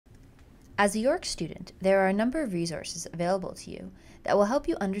As a York student, there are a number of resources available to you that will help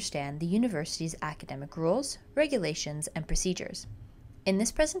you understand the university's academic rules, regulations, and procedures. In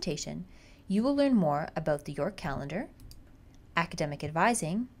this presentation, you will learn more about the York Calendar, academic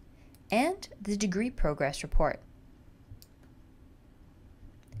advising, and the Degree Progress Report.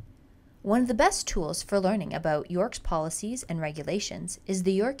 One of the best tools for learning about York's policies and regulations is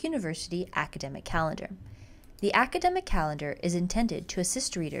the York University Academic Calendar. The academic calendar is intended to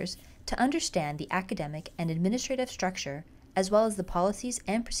assist readers to understand the academic and administrative structure as well as the policies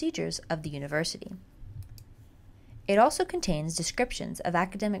and procedures of the university. It also contains descriptions of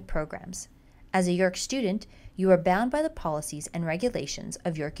academic programs. As a York student, you are bound by the policies and regulations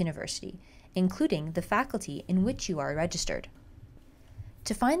of York University, including the faculty in which you are registered.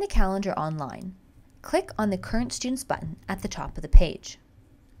 To find the calendar online, click on the Current Students button at the top of the page.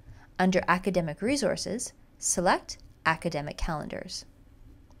 Under Academic Resources, select Academic Calendars.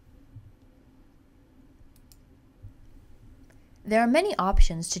 There are many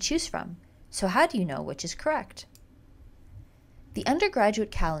options to choose from, so how do you know which is correct? The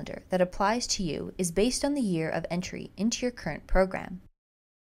undergraduate calendar that applies to you is based on the year of entry into your current program.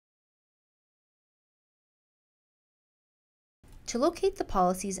 To locate the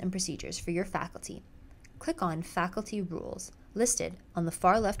policies and procedures for your faculty, click on Faculty Rules listed on the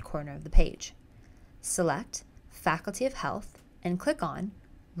far left corner of the page. Select Faculty of Health and click on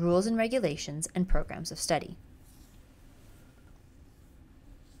Rules and Regulations and Programs of Study.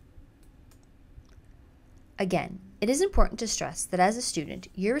 Again, it is important to stress that as a student,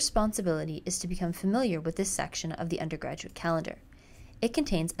 your responsibility is to become familiar with this section of the undergraduate calendar. It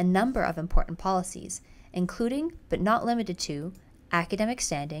contains a number of important policies, including, but not limited to, academic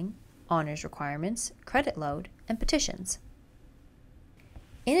standing, honors requirements, credit load, and petitions.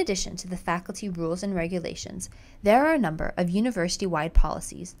 In addition to the faculty rules and regulations, there are a number of university-wide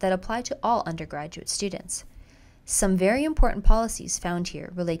policies that apply to all undergraduate students. Some very important policies found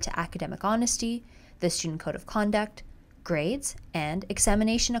here relate to academic honesty, the Student Code of Conduct, grades, and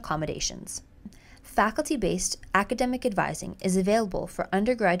examination accommodations. Faculty-based academic advising is available for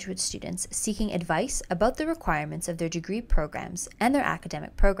undergraduate students seeking advice about the requirements of their degree programs and their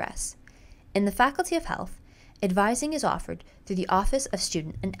academic progress. In the Faculty of Health, advising is offered through the Office of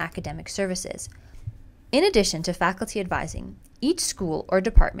Student and Academic Services. In addition to faculty advising, each school or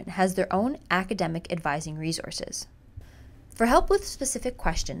department has their own academic advising resources. For help with specific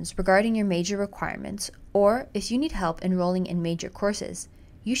questions regarding your major requirements, or if you need help enrolling in major courses,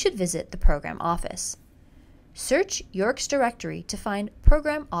 you should visit the program office. Search York's directory to find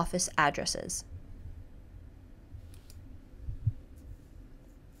program office addresses.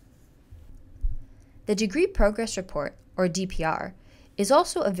 The Degree Progress Report, or DPR, is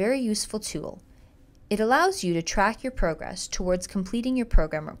also a very useful tool. It allows you to track your progress towards completing your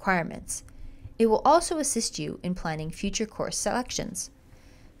program requirements. It will also assist you in planning future course selections.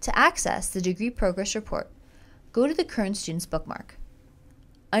 To access the Degree Progress Report, go to the Current Students bookmark.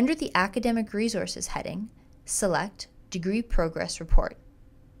 Under the Academic Resources heading, select Degree Progress Report.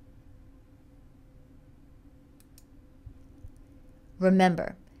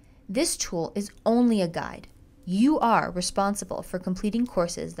 Remember, this tool is only a guide. You are responsible for completing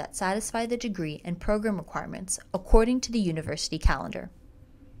courses that satisfy the degree and program requirements according to the university calendar.